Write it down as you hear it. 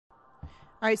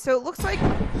Alright, so it looks like...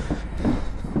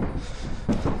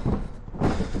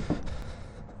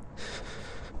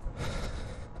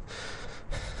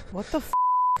 What the f***?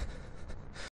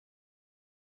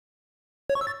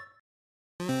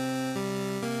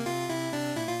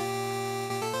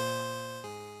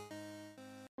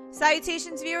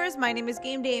 Salutations viewers, my name is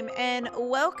Game Dame and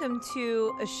welcome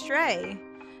to Astray.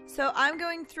 So I'm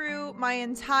going through my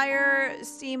entire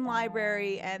Steam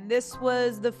library and this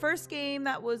was the first game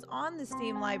that was on the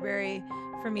Steam library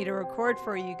for me to record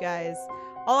for you guys.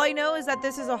 All I know is that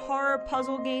this is a horror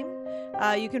puzzle game.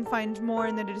 You can find more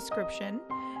in the description.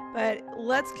 But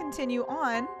let's continue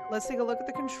on. Let's take a look at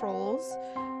the controls.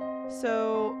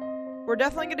 So we're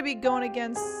definitely going to be going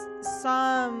against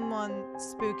someone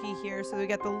spooky here. So we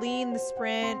got the lean, the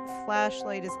sprint,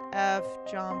 flashlight is F,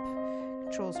 jump,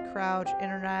 controls crouch,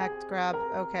 interact, grab.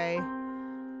 Okay.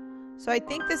 So I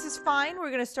think this is fine. We're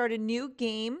going to start a new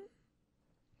game.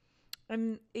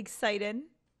 I'm excited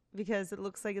because it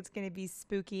looks like it's going to be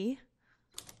spooky.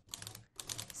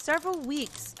 Several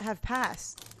weeks have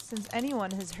passed since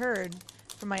anyone has heard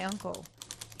from my uncle.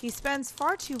 He spends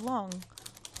far too long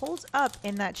holed up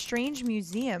in that strange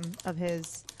museum of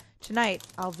his. Tonight,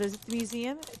 I'll visit the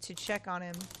museum to check on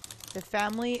him. The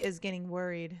family is getting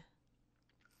worried.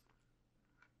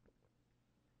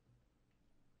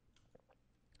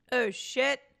 Oh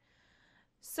shit.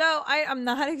 So I'm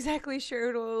not exactly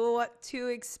sure what to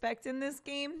expect in this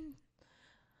game.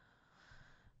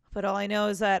 But all I know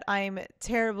is that I'm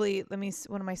terribly,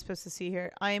 what am I supposed to see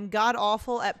here? I am god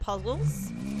awful at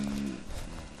puzzles.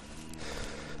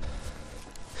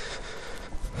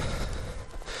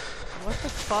 What the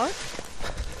fuck?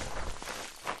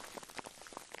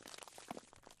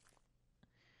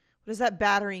 What does that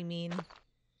battery mean?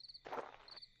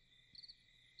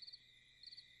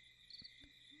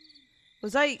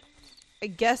 Was I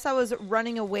guess I was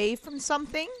running away from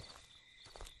something?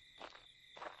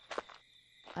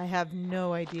 I have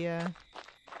no idea.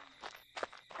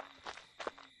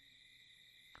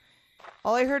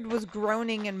 All I heard was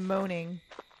groaning and moaning.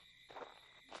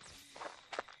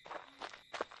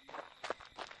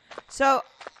 So,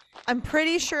 I'm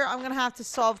pretty sure I'm gonna have to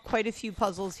solve quite a few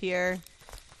puzzles here.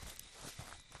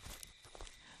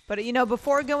 But, you know,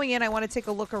 before going in, I want to take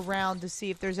a look around to see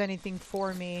if there's anything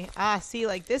for me. Ah, see,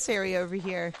 like this area over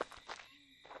here.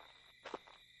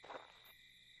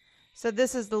 So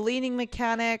this is the leaning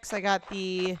mechanics. I got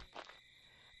the...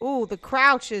 Ooh, the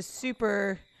crouch is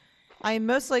super... I'm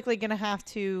most likely going to have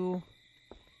to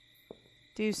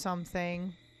do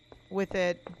something with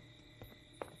it.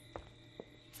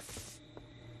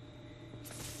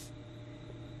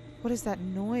 What is that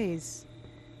noise?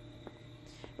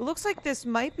 It looks like this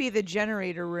might be the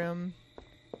generator room.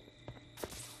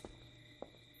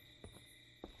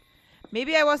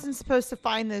 Maybe I wasn't supposed to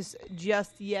find this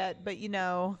just yet, but you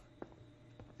know...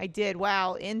 I did.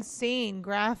 Wow, insane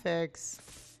graphics.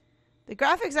 The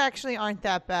graphics actually aren't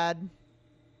that bad.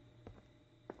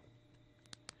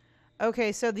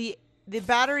 Okay, so the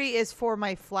battery is for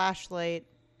my flashlight.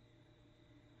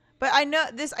 But I know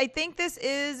this, I think this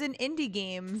is an indie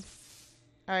game.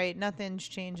 All right, nothing's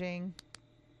changing.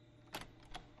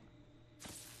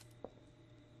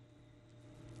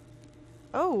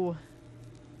 Oh.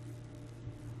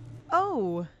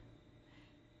 Oh.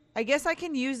 I guess I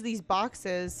can use these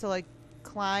boxes to, like,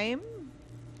 climb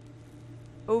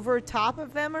over top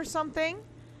of them or something.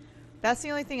 That's the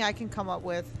only thing I can come up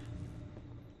with.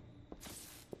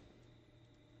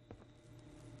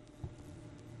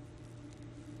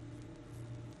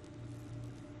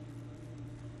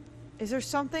 Is there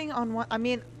something on one? I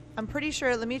mean, I'm pretty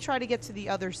sure. Let me try to get to the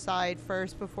other side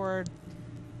first before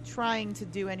trying to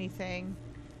do anything.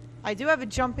 I do have a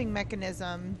jumping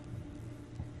mechanism.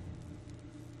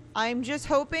 I'm just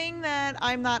hoping that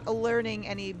I'm not alerting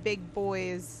any big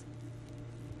boys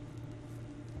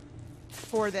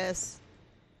for this.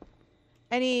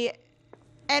 Any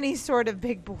sort of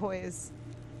big boys.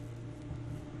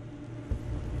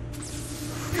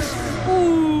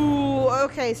 Ooh,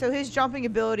 okay, so his jumping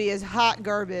ability is hot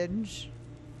garbage.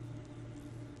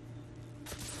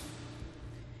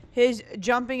 His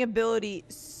jumping ability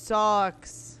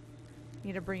sucks.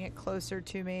 Need to bring it closer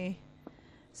to me.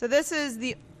 So this is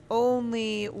the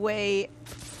only way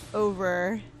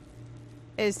over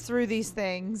is through these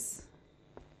things.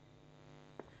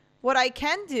 What I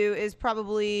can do is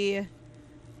probably...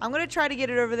 I'm going to try to get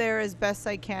it over there as best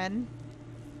I can.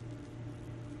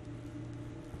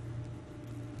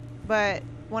 But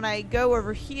when I go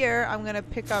over here, I'm going to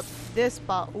pick up this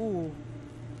spot. Ooh.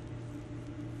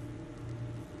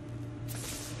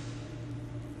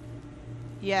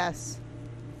 Yes.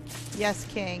 Yes,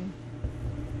 King.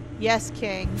 Yes,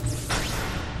 King.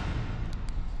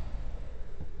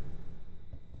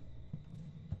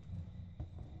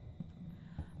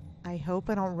 I hope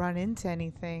I don't run into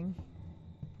anything.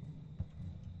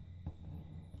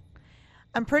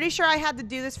 I'm pretty sure I had to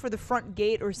do this for the front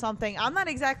gate or something. I'm not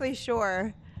exactly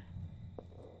sure.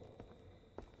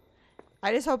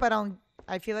 I just hope I don't...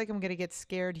 I feel like I'm gonna get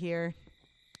scared here.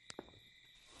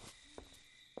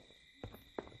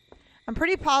 I'm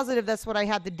pretty positive that's what I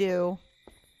had to do.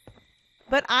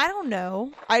 But I don't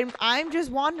know. I'm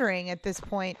just wondering at this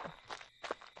point.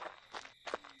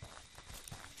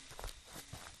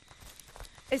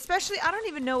 Especially, I don't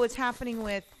even know what's happening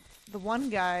with the one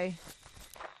guy.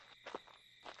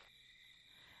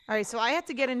 Alright, so I have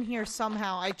to get in here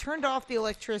somehow. I turned off the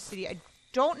electricity. I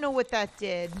don't know what that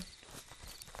did.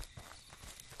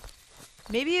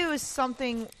 Maybe it was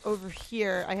something over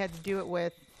here I had to do it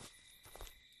with.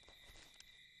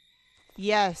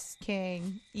 Yes,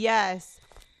 King. Yes.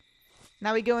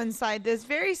 Now we go inside this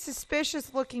very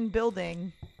suspicious looking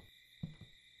building.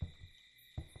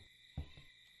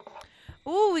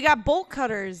 Ooh, we got bolt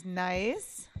cutters.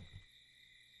 Nice.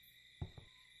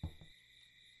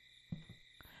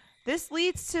 This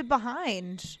leads to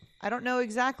behind. I don't know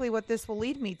exactly what this will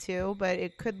lead me to, but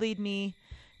it could lead me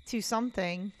to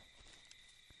something.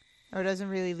 Or it doesn't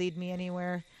really lead me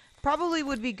anywhere. Probably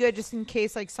would be good just in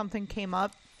case like something came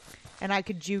up and I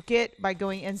could juke it by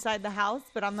going inside the house,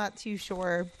 but I'm not too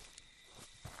sure.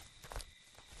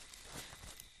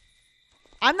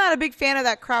 I'm not a big fan of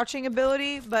that crouching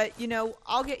ability, but, you know,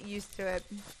 I'll get used to it.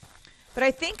 But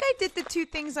I think I did the two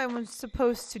things I was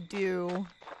supposed to do.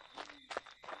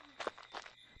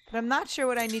 But I'm not sure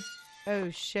what I need... Oh,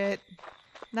 shit.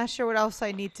 Not sure what else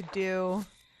I need to do.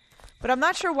 But I'm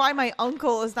not sure why my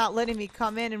uncle is not letting me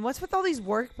come in. And what's with all these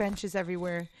workbenches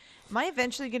everywhere? Am I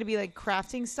eventually going to be, like,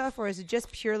 crafting stuff? Or is it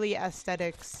just purely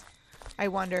aesthetics? I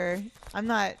wonder. I'm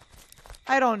not...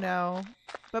 I don't know.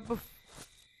 But before...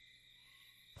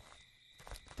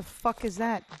 The fuck is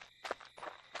that?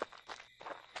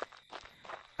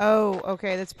 Oh,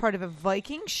 okay, that's part of a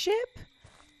Viking ship?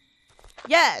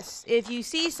 Yes, if you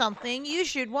see something, you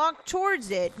should walk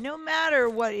towards it, no matter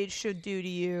what it should do to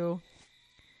you.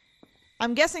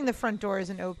 I'm guessing the front door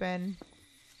isn't open.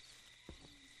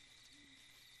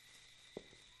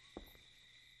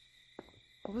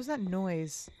 What was that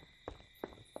noise?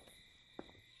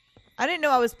 I didn't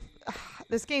know I was...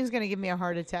 This game's gonna give me a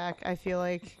heart attack, I feel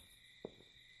like.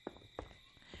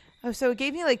 Oh, so it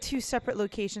gave me like 2 separate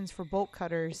locations for bolt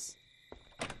cutters.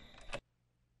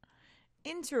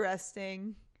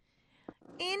 Interesting.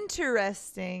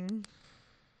 Interesting.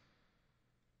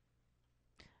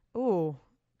 Ooh,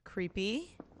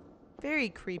 creepy. Very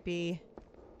creepy.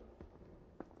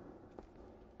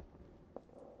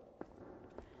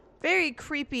 Very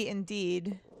creepy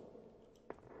indeed.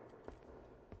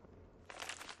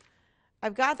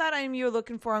 I've got that item you were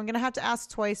looking for. I'm going to have to ask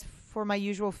twice for my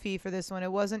usual fee for this one.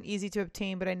 It wasn't easy to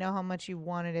obtain, but I know how much you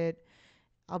wanted it.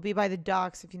 I'll be by the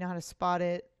docks if you know how to spot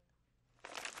it.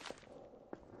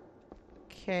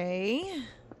 Okay.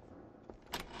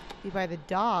 Be by the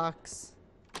docks.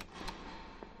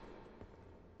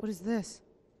 What is this?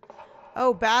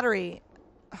 Oh, battery.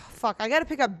 Oh, fuck, I gotta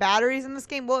pick up batteries in this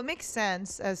game? Well, it makes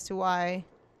sense as to why.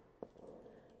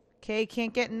 Okay,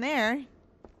 can't get in there.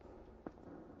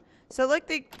 So look,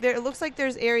 there, it looks like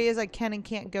there's areas I can and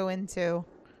can't go into.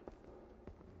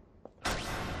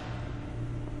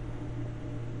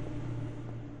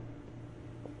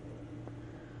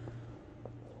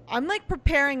 I'm like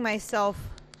preparing myself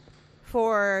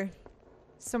for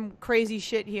some crazy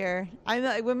shit here. I'm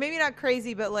like, well, maybe not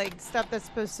crazy, but like stuff that's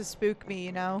supposed to spook me,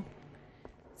 you know?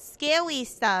 Scary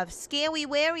stuff. Scary,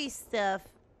 wary stuff.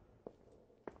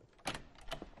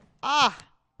 Ah!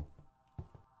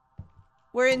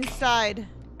 We're inside.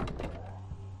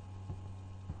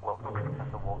 Welcome to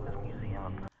Professor Walker's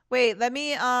museum. Wait, let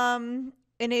me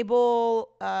enable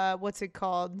what's it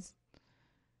called?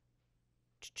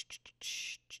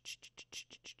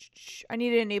 I need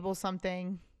to enable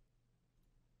something.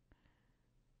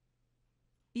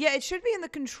 Yeah, it should be in the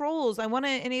controls. I want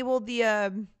to enable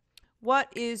the what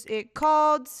is it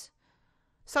called?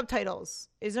 Subtitles.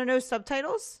 Is there no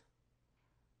subtitles?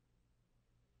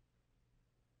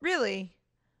 Really?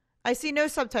 I see no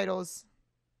subtitles.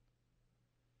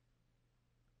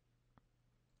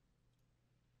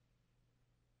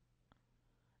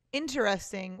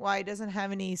 Interesting why it doesn't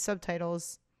have any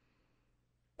subtitles.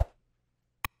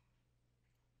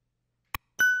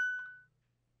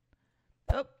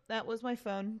 Oh, that was my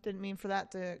phone. Didn't mean for that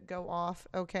to go off.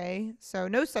 Okay, so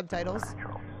no subtitles.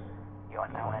 You are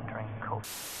now entering code.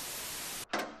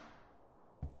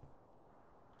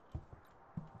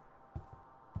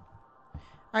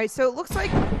 Alright, so it looks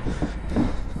like...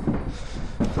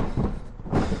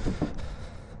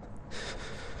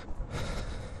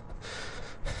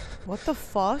 What the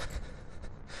fuck?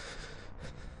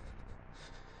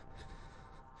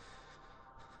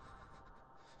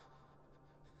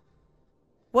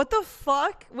 What the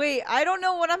fuck? Wait, I don't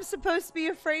know what I'm supposed to be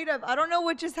afraid of. I don't know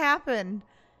what just happened.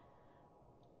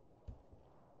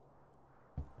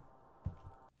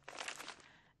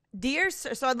 Dear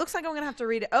Sir, so it looks like I'm gonna have to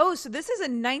read it. Oh, so this is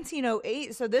in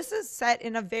 1908. So this is set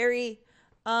in a very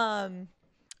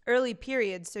early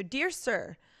period. So, dear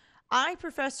Sir, I,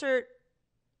 Professor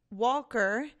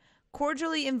Walker,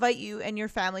 cordially invite you and your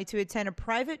family to attend a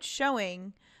private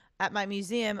showing at my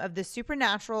museum of the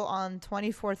supernatural on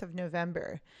 24th of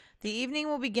November. The evening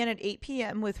will begin at 8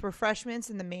 p.m. with refreshments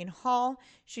in the main hall.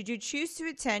 Should you choose to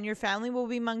attend, your family will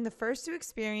be among the first to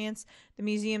experience the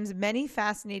museum's many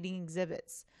fascinating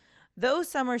exhibits, though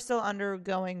some are still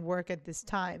undergoing work at this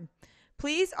time.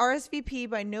 Please RSVP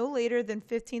by no later than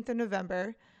 15th of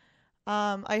November.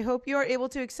 I hope you are able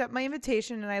to accept my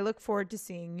invitation, and I look forward to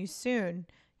seeing you soon.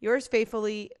 Yours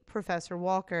faithfully, Professor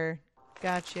Walker.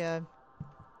 Gotcha.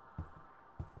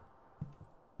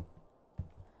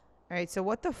 Alright, so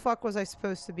what the fuck was I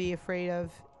supposed to be afraid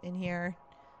of in here?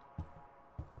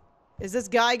 Is this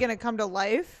guy gonna come to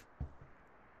life?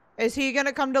 Is he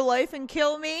gonna come to life and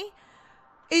kill me?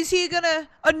 Is he gonna...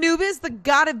 Anubis, the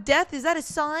god of death, is that a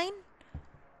sign?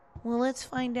 Well, let's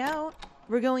find out.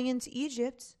 We're going into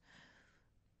Egypt.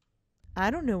 I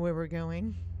don't know where we're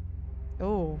going.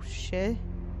 Oh, shit.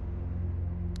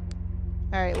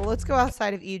 Alright, well, let's go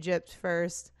outside of Egypt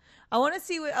first. I want to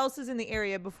see what else is in the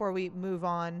area before we move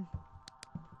on.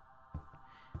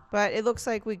 But it looks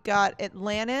like we got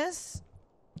Atlantis,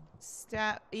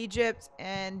 Egypt,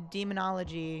 and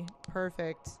demonology.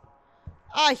 Perfect.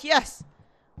 Ah, yes!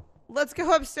 Let's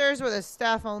go upstairs where the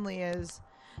staff only is.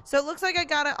 So it looks like I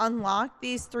gotta unlock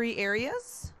these 3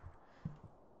 areas.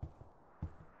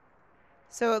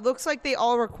 So it looks like they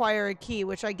all require a key,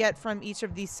 which I get from each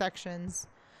of these sections.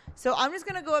 So I'm just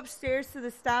gonna go upstairs to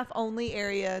the staff only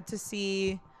area to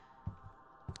see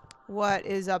what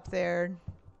is up there.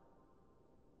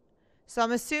 So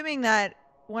I'm assuming that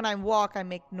when I walk, I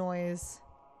make noise.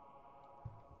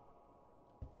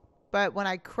 But when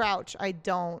I crouch, I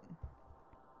don't.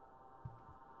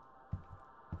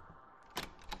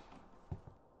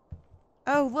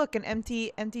 Oh, look, an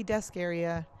empty desk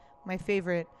area. My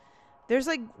favorite. There's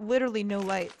like literally no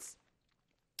lights.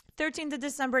 13th of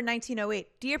December,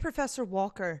 1908. Dear Professor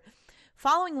Walker,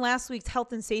 following last week's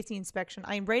health and safety inspection,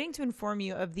 I am writing to inform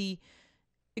you of the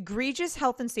egregious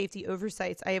health and safety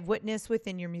oversights I have witnessed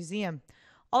within your museum.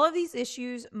 All of these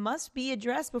issues must be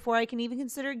addressed before I can even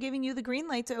consider giving you the green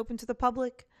light to open to the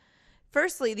public.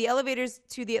 Firstly, the elevators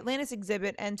to the Atlantis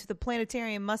exhibit and to the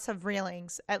planetarium must have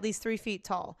railings, at least 3 feet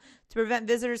tall, to prevent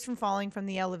visitors from falling from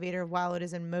the elevator while it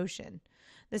is in motion.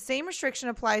 The same restriction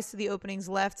applies to the openings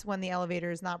left when the elevator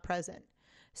is not present.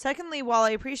 Secondly, while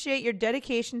I appreciate your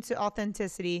dedication to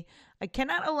authenticity, I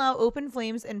cannot allow open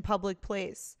flames in a public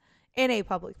place.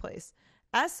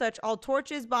 As such, all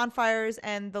torches, bonfires,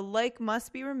 and the like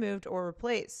must be removed or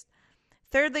replaced.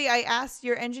 Thirdly, I asked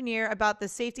your engineer about the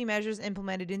safety measures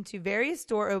implemented into various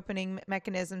door opening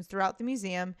mechanisms throughout the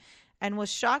museum and was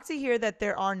shocked to hear that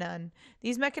there are none.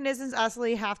 These mechanisms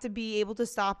absolutely have to be able to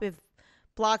stop if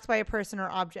blocked by a person or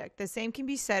object. The same can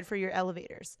be said for your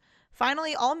elevators.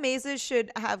 Finally, all mazes should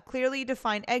have clearly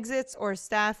defined exits or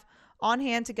staff on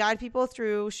hand to guide people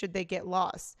through should they get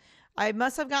lost. I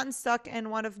must have gotten stuck in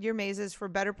one of your mazes for a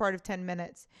better part of 10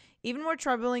 minutes. Even more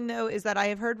troubling, though, is that I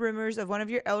have heard rumors of one of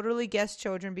your elderly guest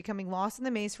children becoming lost in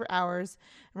the maze for hours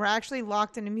and were actually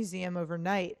locked in a museum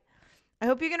overnight. I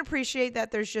hope you can appreciate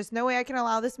that there's just no way I can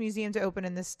allow this museum to open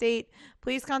in this state.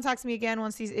 Please contact me again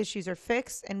once these issues are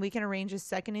fixed and we can arrange a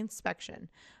second inspection.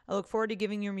 I look forward to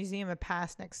giving your museum a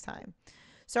pass next time.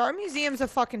 So our museum's a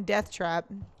fucking death trap.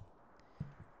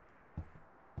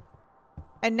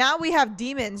 And now we have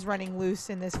demons running loose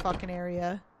in this fucking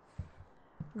area.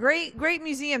 Great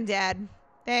museum, Dad.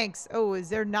 Thanks. Oh, is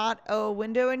there not a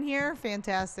window in here?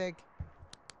 Fantastic.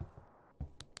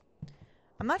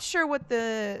 I'm not sure what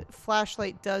the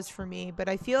flashlight does for me, but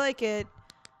I feel like it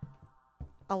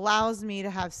allows me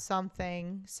to have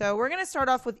something. So we're going to start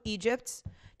off with Egypt,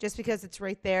 just because it's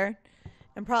right there.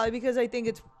 And probably because I think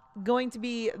it's going to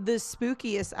be the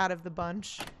spookiest out of the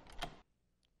bunch.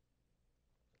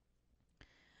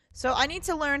 So I need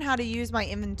to learn how to use my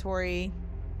inventory.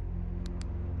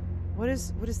 What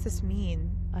does this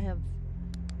mean? I have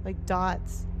like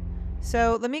dots.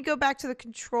 So let me go back to the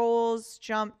controls.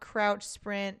 Jump, crouch,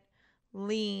 sprint,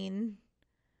 lean.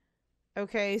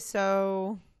 Okay,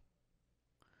 so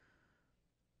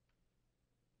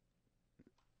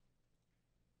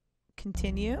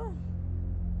Continue?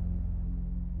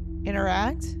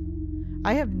 Interact?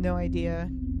 I have no idea.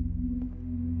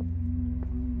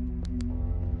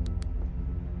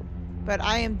 But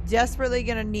I am desperately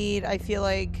gonna need, I feel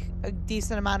like, a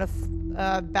decent amount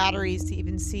of batteries to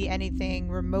even see anything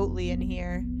remotely in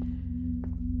here.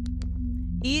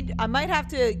 I might have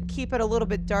to keep it a little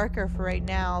bit darker for right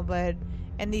now, but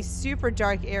in these super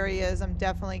dark areas, I'm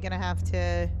definitely gonna have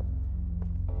to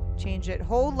change it.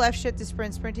 Hold left shift to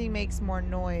sprint. Sprinting makes more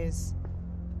noise.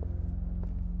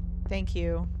 Thank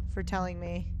you for telling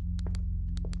me.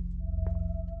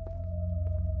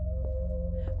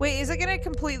 Wait, is it gonna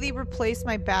completely replace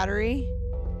my battery?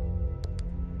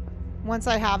 Once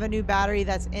I have a new battery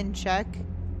that's in check?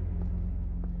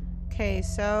 Okay,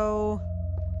 so...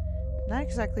 not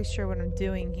exactly sure what I'm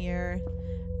doing here.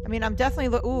 I mean, I'm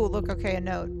definitely... ooh, look, okay, a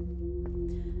note.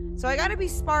 So I gotta be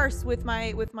sparse with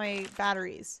my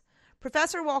batteries.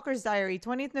 Professor Walker's diary,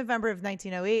 20th November of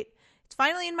 1908. It's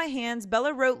finally in my hands.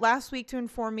 Bella wrote last week to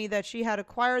inform me that she had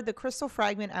acquired the crystal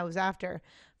fragment I was after.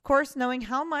 Of course, knowing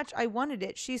how much I wanted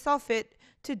it, she saw fit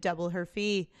to double her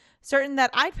fee. Certain that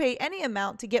I'd pay any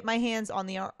amount to get my hands on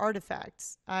the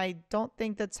artifacts. I don't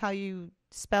think that's how you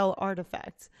spell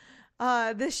artifacts.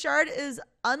 This shard is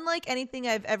unlike anything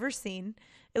I've ever seen.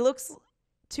 It looks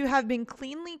to have been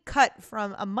cleanly cut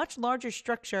from a much larger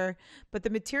structure, but the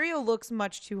material looks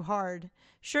much too hard.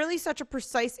 Surely such a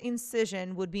precise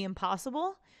incision would be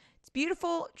impossible. It's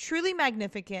beautiful, truly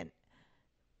magnificent.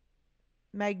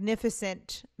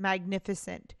 Magnificent.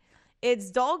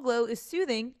 Its dull glow is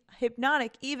soothing,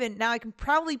 hypnotic even. Now I can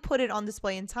probably put it on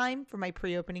display in time for my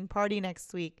pre-opening party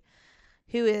next week.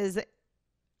 Who is...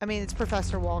 I mean, it's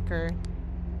Professor Walker.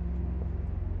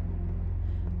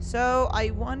 So,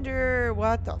 I wonder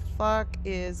what the fuck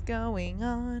is going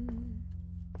on.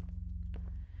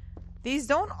 These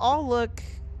don't all look...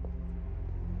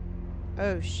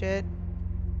 oh, shit.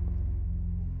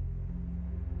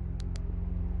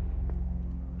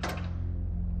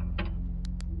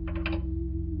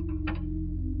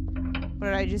 What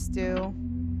did I just do?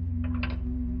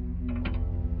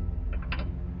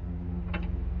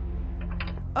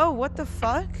 Oh, what the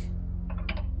fuck?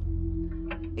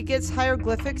 It gets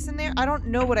hieroglyphics in there? I don't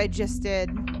know what I just did.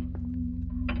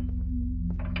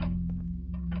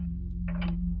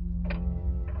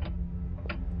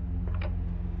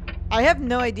 I have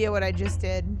no idea what I just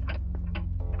did.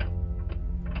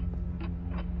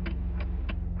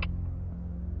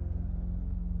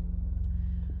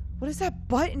 What does that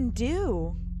button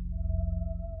do?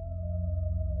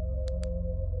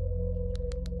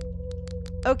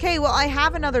 Okay, well, I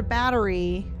have another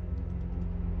battery.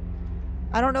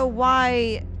 I don't know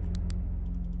why...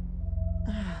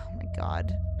 oh my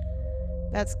god.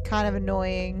 That's kind of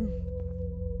annoying.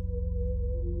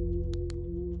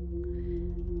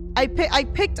 I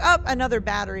picked up another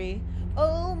battery.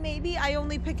 Oh, maybe I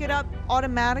only pick it up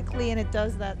automatically and it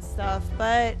does that stuff,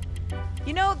 but...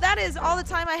 you know, that is all the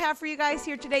time I have for you guys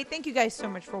here today. Thank you guys so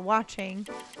much for watching.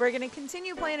 We're going to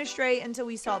continue playing Astray until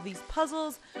we solve these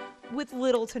puzzles with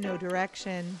little to no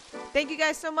direction. Thank you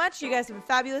guys so much. You guys have a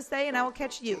fabulous day, and I will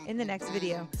catch you in the next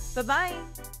video. Bye-bye.